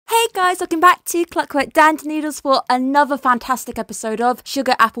guys, welcome back to Clockwork Noodles for another fantastic episode of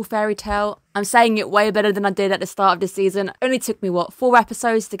Sugar Apple Fairy Tale. I'm saying it way better than I did at the start of this season. It only took me, 4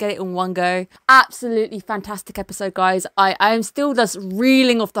 episodes to get it in one go. Absolutely fantastic episode, guys. I am still just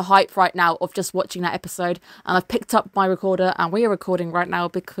reeling off the hype right now of just watching that episode. And I've picked up my recorder and we are recording right now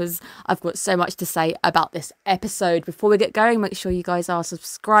because I've got so much to say about this episode. Before we get going, make sure you guys are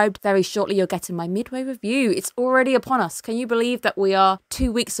subscribed. Very shortly, you're getting my midway review. It's already upon us. Can you believe that we are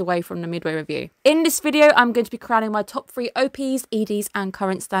 2 weeks away from the midway review? In this video, I'm going to be crowning my top 3 OPs, EDs, and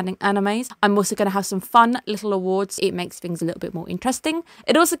current standing animes. I'm also going to have some fun little awards. It makes things a little bit more interesting.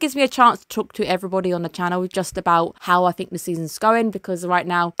 It also gives me a chance to talk to everybody on the channel just about how I think the season's going, because right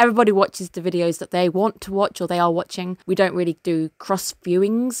now everybody watches the videos that they want to watch or they are watching. We don't really do cross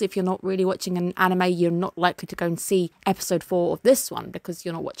viewings. If you're not really watching an anime, you're not likely to go and see episode 4 of this one because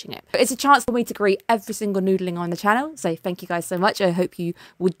you're not watching it. But it's a chance for me to greet every single noodling on the channel. So thank you guys so much. I hope you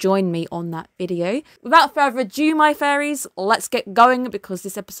would join me on that video. Without further ado, my fairies, let's get going because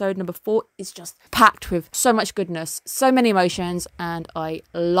this episode number 4 is just packed with so much goodness, so many emotions, and I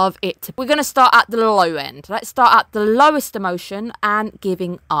love it. We're going to start at the low end. Let's start at the lowest emotion and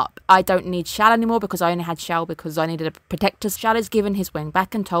giving up. I don't need Shal anymore because I only had Shal because I needed a protector. Shal is given his wing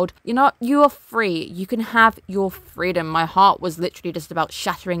back and told, you know, you are free. You can have your freedom. My heart was literally just about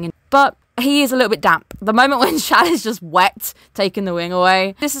shattering in. But he is a little bit damp. The moment when Shal is just wet, taking the wing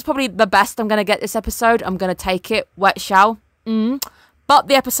away. This is probably the best I'm going to get this episode. I'm going to take it. Wet Shal. But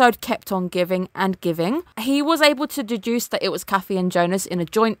the episode kept on giving and giving. He was able to deduce that it was Kathy and Jonas in a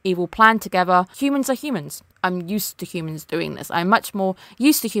joint evil plan together. Humans are humans. I'm used to humans doing this. I'm much more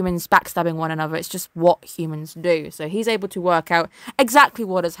used to humans backstabbing one another. It's just what humans do. So he's able to work out exactly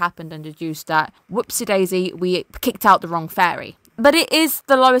what has happened and deduce that, whoopsie daisy, we kicked out the wrong fairy. But it is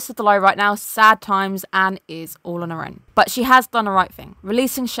the lowest of the low right now, sad times, and is all on her own. But she has done the right thing.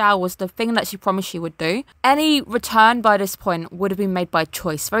 Releasing Shal was the thing that she promised she would do. Any return by this point would have been made by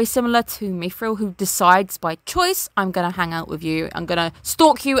choice. Very similar to Mithril, who decides by choice, I'm going to hang out with you. I'm going to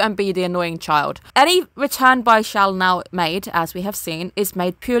stalk you and be the annoying child. Any return by Shal now made, as we have seen, is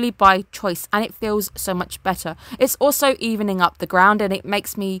made purely by choice. And it feels so much better. It's also evening up the ground, and it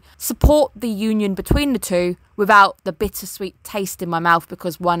makes me support the union between the two without the bittersweet taste in my mouth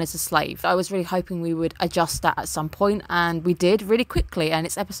because one is a slave. I was really hoping we would adjust that at some point, and we did really quickly. And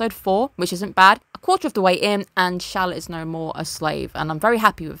it's episode 4, which isn't bad. A quarter of the way in, and Shal is no more a slave. And I'm very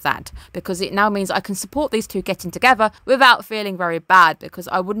happy with that because it now means I can support these two getting together without feeling very bad, because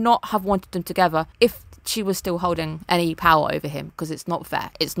I would not have wanted them together if she was still holding any power over him, because it's not fair.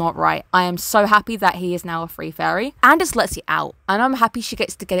 It's not right. I am so happy that he is now a free fairy. And just lets it out. And I'm happy she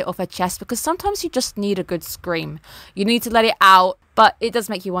gets to get it off her chest, because sometimes you just need a good scream. You need to let it out. But it does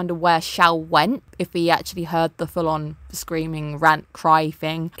make you wonder where Shal went, if he actually heard the full-on screaming, rant, cry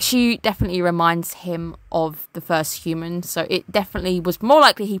thing. She definitely reminds him of the first human, so it definitely was more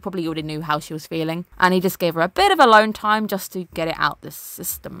likely he probably already knew how she was feeling. And he just gave her a bit of alone time just to get it out the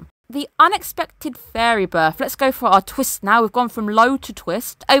system. The unexpected fairy birth. Let's go for our twist now. We've gone from low to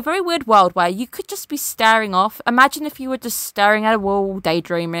twist. A very weird world where you could just be staring off. Imagine if you were just staring at a wall,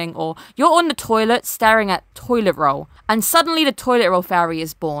 daydreaming, or you're on the toilet staring at toilet roll, and suddenly the toilet roll fairy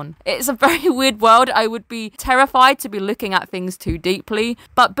is born. It's a very weird world. I would be terrified to be looking at things too deeply.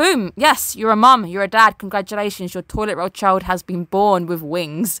 But boom, yes, you're a mum, you're a dad. Congratulations, your toilet roll child has been born with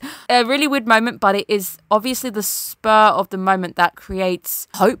wings. A really weird moment, but it is obviously the spur of the moment that creates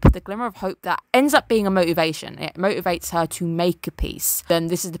hope, the glimmer of hope that ends up being a motivation. It motivates her to make a piece. Then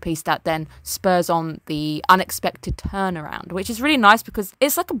this is the piece that then spurs on the unexpected turnaround, which is really nice because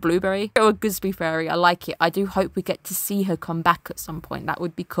it's like a blueberry or a gooseberry fairy. I like it. I do hope we get to see her come back at some point. That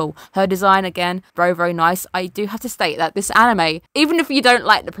would be cool. Her design, again, very, very nice. I do have to state that this anime, even if you don't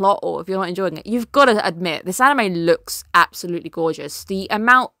like the plot or if you're not enjoying it, you've got to admit this anime looks absolutely gorgeous. The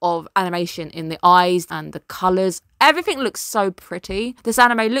amount of animation in the eyes and the colours, everything looks so pretty. This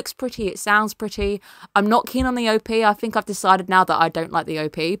anime looks pretty, it sounds pretty. I'm not keen on the OP. I think I've decided now that I don't like the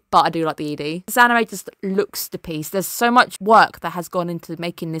OP, but I do like the ED. This anime just looks the piece. There's so much work that has gone into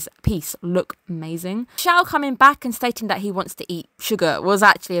making this piece look amazing. Shal coming back and stating that he wants to eat sugar was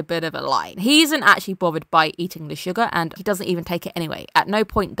actually a bit of a lie. He isn't actually bothered by eating the sugar, and he doesn't even take it anyway. At no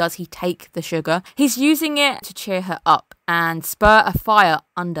point does he take the sugar. He's using it to cheer her up and spur a fire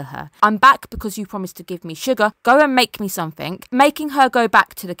under her. I'm back because you promised to give me sugar. Go and make me something. Making her go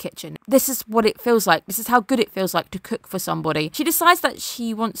back to the kitchen. This is what it feels like. This is how good it feels like to cook for somebody. She decides that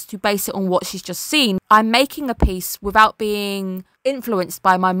she wants to base it on what she's just seen. I'm making a piece without being influenced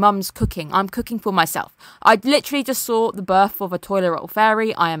by my mum's cooking. I'm cooking for myself. I literally just saw the birth of a toilet roll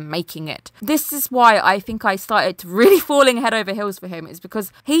fairy. I am making it. This is why I think I started really falling head over heels for him, is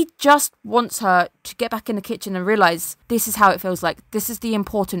because he just wants her to get back in the kitchen and realize this is how it feels like. This is the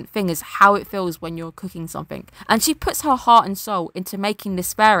important thing, is how it feels when you're cooking something. And she puts her heart and soul into making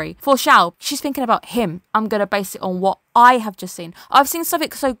this fairy. For Xiao, she's thinking about him. I'm going to base it on what I have just seen. I've seen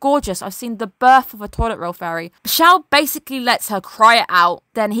something so gorgeous. I've seen the birth of a toilet roll fairy. Xiao basically lets her cry it out.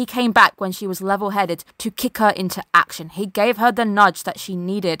 Then he came back when she was level-headed to kick her into action. He gave her the nudge that she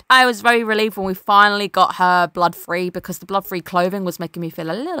needed. I was very relieved when we finally got her blood-free, because the blood-free clothing was making me feel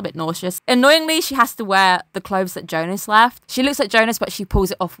a little bit nauseous. Annoyingly, she has to wear the clothes that Jonas left. She looks like Jonas, but she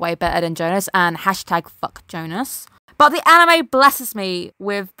pulls it off way better than Jonas, and hashtag fuck Jonas. But the anime blesses me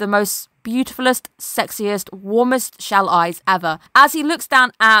with the most beautifulest, sexiest, warmest shell eyes ever. As he looks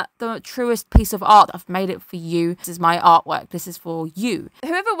down at the truest piece of art, I've made it for you. This is my artwork. This is for you.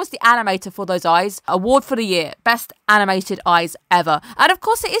 Whoever was the animator for those eyes, award for the year. Best animated eyes ever. And of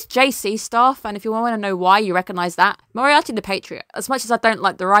course it is JC stuff. And if you want to know why, you recognize that. Moriarty the Patriot. As much as I don't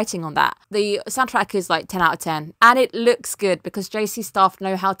like the writing on that, the soundtrack is like 10 out of 10. And it looks good because JC staff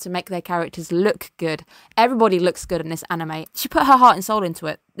know how to make their characters look good. Everybody looks good in this anime. She put her heart and soul into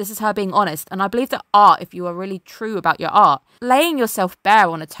it. This is her being honest, and I believe that art, if you are really true about your art, laying yourself bare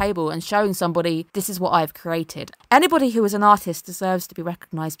on a table and showing somebody, this is what I've created. Anybody who is an artist deserves to be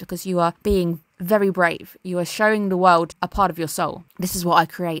recognised because you are being very brave. You are showing the world a part of your soul. This is what I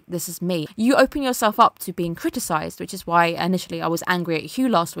create. This is me. You open yourself up to being criticised, which is why initially I was angry at Hugh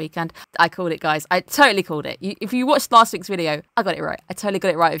last week, and I called it, guys. I totally called it. If you watched last week's video, I got it right. I totally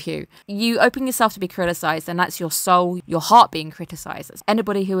got it right with Hugh. You open yourself to be criticised, and that's your soul, your heart being criticised. As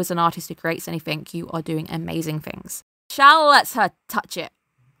anybody who is an artist who creates anything, you are doing amazing things. Xiao lets her touch it.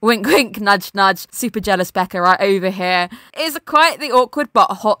 Wink, wink, nudge, nudge. Super jealous Becca right over here. It's quite the awkward but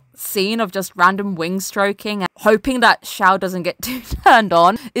hot scene of just random wing stroking and hoping that Xiao doesn't get too turned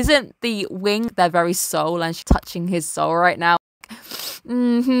on. Isn't the wing their very soul, and she's touching his soul right now?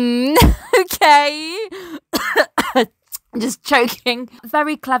 Okay. Just choking.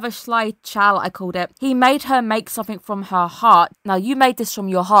 Very clever, sly Chal, I called it. He made her make something from her heart. Now, you made this from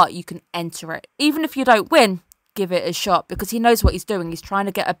your heart, you can enter it. Even if you don't win, give it a shot, because he knows what he's doing. He's trying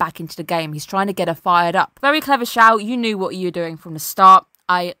to get her back into the game. He's trying to get her fired up. Very clever, Xiao. You knew what you were doing from the start.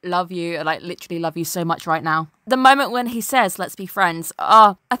 I love you. I literally love you so much right now. The moment when he says, let's be friends.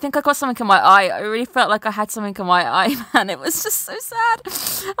 Oh, I think I got something in my eye. I really felt like I had something in my eye, man. It was just so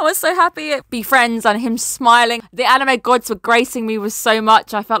sad. I was so happy at be friends and him smiling. The anime gods were gracing me with so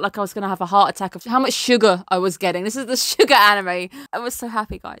much. I felt like I was going to have a heart attack of how much sugar I was getting. This is the sugar anime. I was so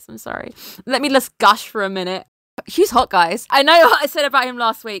happy, guys. I'm sorry. Let me just gush for a minute. He's hot, guys. I know what I said about him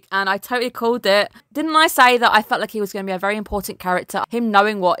last week, and I totally called it. Didn't I say that I felt like he was going to be a very important character? Him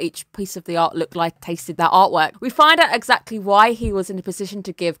knowing what each piece of the art looked like, tasted that artwork. We find out exactly why he was in a position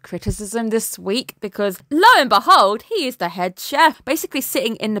to give criticism this week, because lo and behold, he is the head chef, basically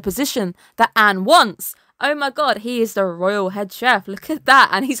sitting in the position that Anne wants. Oh my god, he is the royal head chef. Look at that,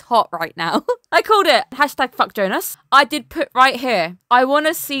 and he's hot right now. I called it. Hashtag fuck Jonas. I did put right here, I want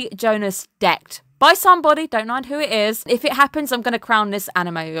to see Jonas decked by somebody, don't mind who it is. If it happens, I'm going to crown this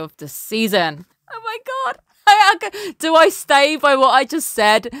anime of the season. Oh my god. Do I stay by what I just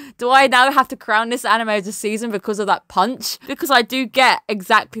said? Do I now have to crown this anime of the season because of that punch? Because I do get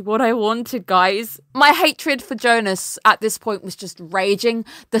exactly what I wanted, guys. My hatred for Jonas at this point was just raging.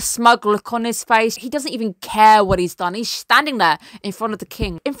 The smug look on his face. He doesn't even care what he's done. He's standing there in front of the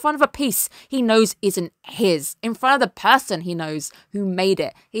king, in front of a piece he knows isn't his, in front of the person he knows who made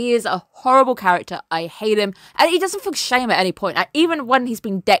it. He is a horrible character. I hate him. And he doesn't feel shame at any point. Even when he's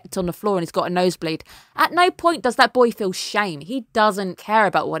been decked on the floor and he's got a nosebleed, at no point does that boy feel shame. He doesn't care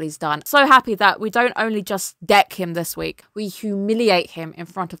about what he's done. So happy that we don't only just deck him this week, we humiliate him in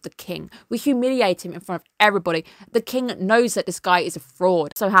front of the king. We humiliate him in front of everybody. The king knows that this guy is a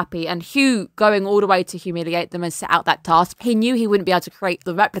fraud. So happy. And Hugh going all the way to humiliate them and set out that task. He knew he wouldn't be able to create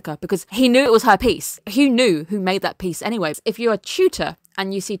the replica because he knew it was her piece. Hugh knew who made that piece anyways. If you're a tutor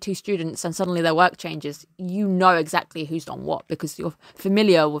and you see two students and suddenly their work changes, you know exactly who's done what because you're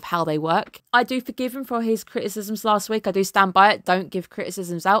familiar with how they work. I do forgive him for his criticisms last week. I do stand by it. Don't give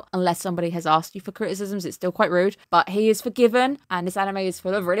criticisms out unless somebody has asked you for criticisms. It's still quite rude, but he is forgiven, and this anime is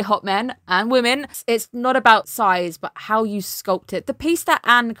full of really hot men and women. It's not about size, but how you sculpt it. The piece that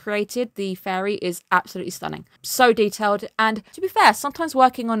Anne created, the fairy, is absolutely stunning. So detailed, and to be fair, sometimes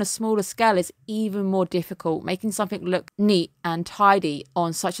working on a smaller scale is even more difficult. Making something look neat and tidy paint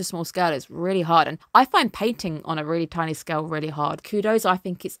on such a small scale is really hard. And I find painting on a really tiny scale really hard. Kudos, I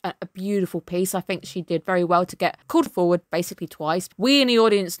think it's a beautiful piece. I think she did very well to get called forward basically twice. We in the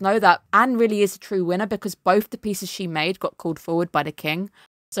audience know that Anne really is a true winner because both the pieces she made got called forward by the king.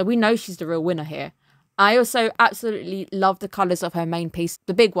 So we know she's the real winner here. I also absolutely love the colours of her main piece,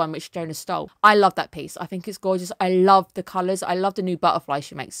 the big one which Jonah stole. I love that piece. I think it's gorgeous. I love the colours. I love the new butterfly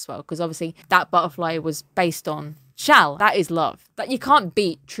she makes as well, because obviously that butterfly was based on Shall. That is love. That you can't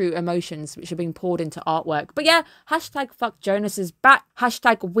beat true emotions which are being poured into artwork. But yeah, hashtag fuck Jonas is back.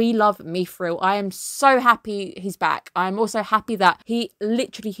 Hashtag we love Mithril. I am so happy he's back. I'm also happy that he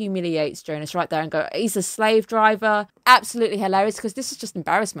literally humiliates Jonas right there and go, he's a slave driver. Absolutely hilarious, because this is just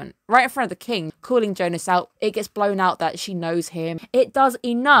embarrassment. Right in front of the king, calling Jonas out. It gets blown out that she knows him. It does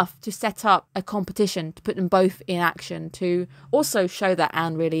enough to set up a competition to put them both in action, to also show that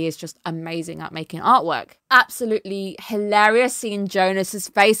Anne really is just amazing at making artwork. Absolutely hilarious seeing Jonas's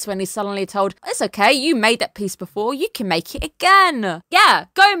face when he's suddenly told, it's okay, you made that piece before, you can make it again. Yeah,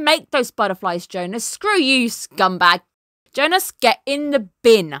 go make those butterflies, Jonas. Screw you, scumbag. Jonas, get in the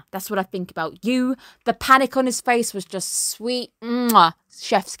bin. That's what I think about you. The panic on his face was just sweet. Mwah.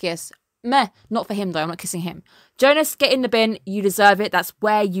 Chef's kiss. Meh. Not for him though, I'm not kissing him. Jonas, get in the bin. You deserve it. That's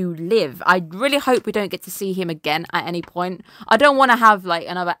where you live. I really hope we don't get to see him again at any point. I don't want to have like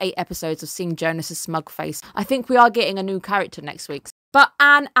another 8 episodes of seeing Jonas's smug face. I think we are getting a new character next week. But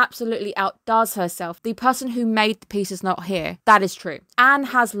Anne absolutely outdoes herself. The person who made the piece is not here. That is true. Anne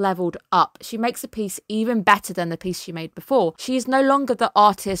has leveled up. She makes the piece even better than the piece she made before. She is no longer the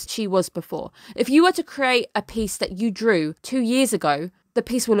artist she was before. If you were to create a piece that you drew 2 years ago, the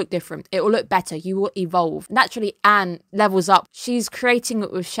piece will look different. It will look better. You will evolve. Naturally, Anne levels up. She's creating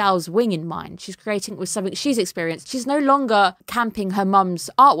it with Shell's wing in mind. She's creating it with something she's experienced. She's no longer camping her mum's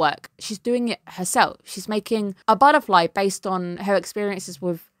artwork. She's doing it herself. She's making a butterfly based on her experiences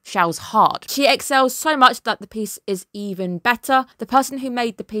with Shell's heart. She excels so much that the piece is even better. The person who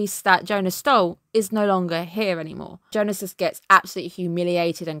made the piece that Jonas stole is no longer here anymore. Jonas just gets absolutely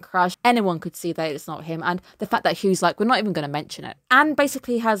humiliated and crushed. Anyone could see that it's not him, and the fact that Hugh's like, we're not even going to mention it. Anne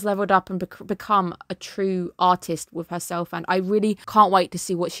basically has leveled up and become a true artist with herself, and I really can't wait to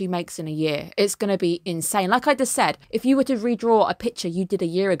see what she makes in a year. It's going to be insane. Like I just said, if you were to redraw a picture you did a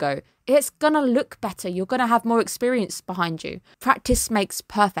year ago, it's gonna look better. You're gonna have more experience behind you. Practice makes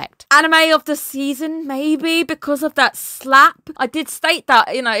perfect. Anime of the season, maybe, because of that slap. I did state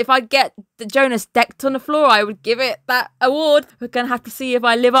that, you know, if I get the Jonas decked on the floor, I would give it that award. We're gonna have to see if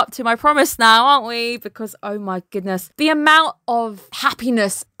I live up to my promise now, aren't we? Because, oh my goodness, the amount of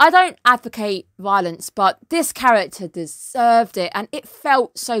happiness. I don't advocate violence, but this character deserved it, and it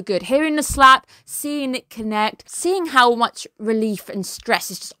felt so good. Hearing the slap, seeing it connect, seeing how much relief and stress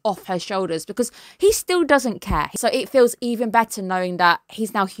is just off her shoulders, because he still doesn't care. So it feels even better knowing that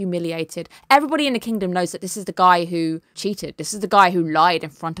he's now humiliated. Everybody in the kingdom knows that this is the guy who cheated. This is the guy who lied in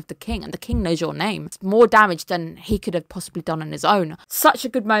front of the king, and the king knows your name. It's more damage than he could have possibly done on his own. Such a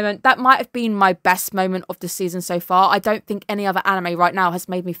good moment. That might have been my best moment of the season so far. I don't think any other anime right now has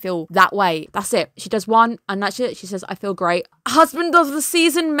made me feel that way. That's it. She does one and that's it. She says, I feel great. Husband of the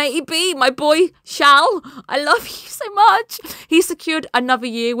season, maybe. My boy, Shal. I love you so much. He secured another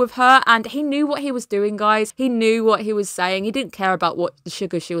year with her, and he knew what he was doing, guys. He knew what he was saying. He didn't care about what the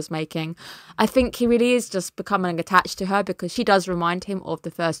sugar she was making. I think he really is just becoming attached to her, because she does remind him of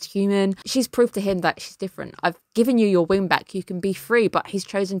the first human. She's proved to him that she's different. I've given you your wing back. You can be free, but he's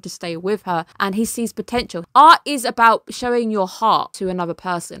chosen to stay with her, and he sees potential. Art is about showing your heart to another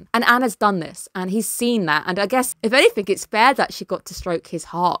person, and Anna's done this, and he's seen that. And I guess, if anything, it's fair that she got to stroke his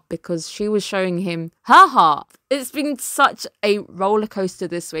heart, because she was showing him her heart. It's been such a roller coaster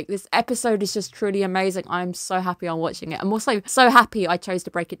this week. This episode is just truly amazing. I'm so happy I'm watching it. I'm also so happy I chose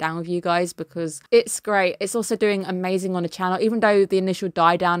to break it down with you guys, because it's great. It's also doing amazing on the channel. Even though the initial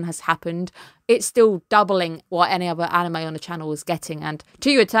die down has happened, it's still doubling what any other anime on the channel was getting, and To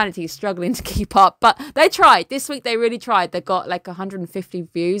Eternity is struggling to keep up, but they tried. This week they really tried. They got like 150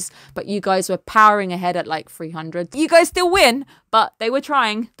 views, but you guys were powering ahead at like 300. You guys still win, but they were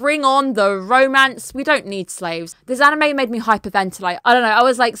trying. Bring on the romance. We don't need slaves. This anime made me hyperventilate. I don't know, I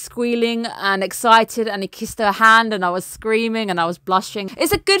was like squealing and excited, and he kissed her hand and I was screaming and I was blushing.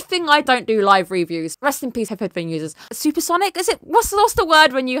 It's a good thing I don't do live reviews. Rest in peace, headphone users. Supersonic? Is it? What's the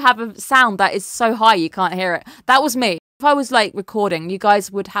word when you have a sound that is so high you can't hear it? That was me. If I was like recording, you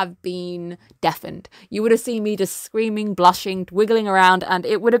guys would have been deafened. You would have seen me just screaming, blushing, wiggling around, and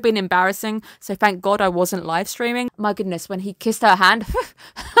it would have been embarrassing. So thank God I wasn't live streaming. My goodness, when he kissed her hand,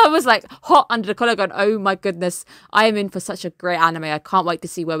 I was like hot under the collar going, oh my goodness, I am in for such a great anime. I can't wait to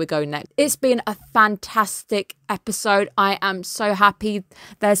see where we go next. It's been a fantastic episode. I am so happy.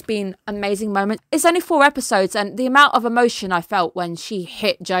 There's been amazing moments. It's only 4 episodes, and the amount of emotion I felt when she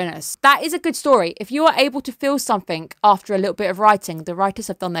hit Jonas, that is a good story. If you are able to feel something after a little bit of writing, the writers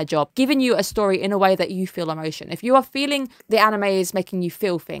have done their job, giving you a story in a way that you feel emotion. If you are feeling the anime is making you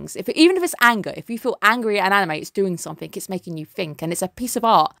feel things, even if it's anger, if you feel angry at an anime, it's doing something, it's making you think, and it's a piece of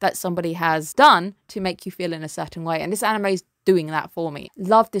art that somebody has done to make you feel in a certain way. And this anime is doing that for me.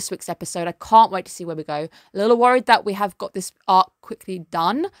 Love this week's episode. I can't wait to see where we go. A little worried that we have got this arc quickly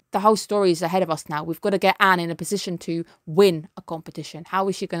done. The whole story is ahead of us now. We've got to get Anne in a position to win a competition. How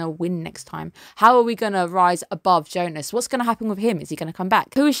is she going to win next time? How are we going to rise above Jonas? What's going to happen with him? Is he going to come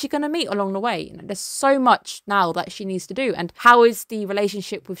back? Who is she going to meet along the way? You know, there's so much now that she needs to do. And how is the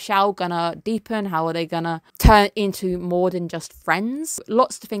relationship with Xiao going to deepen? How are they going to turn into more than just friends?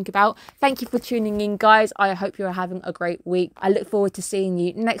 Lots to think about. Thank you for tuning in, guys. I hope you're having a great week. I look forward to seeing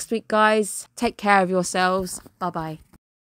you next week, guys. Take care of yourselves. Bye-bye.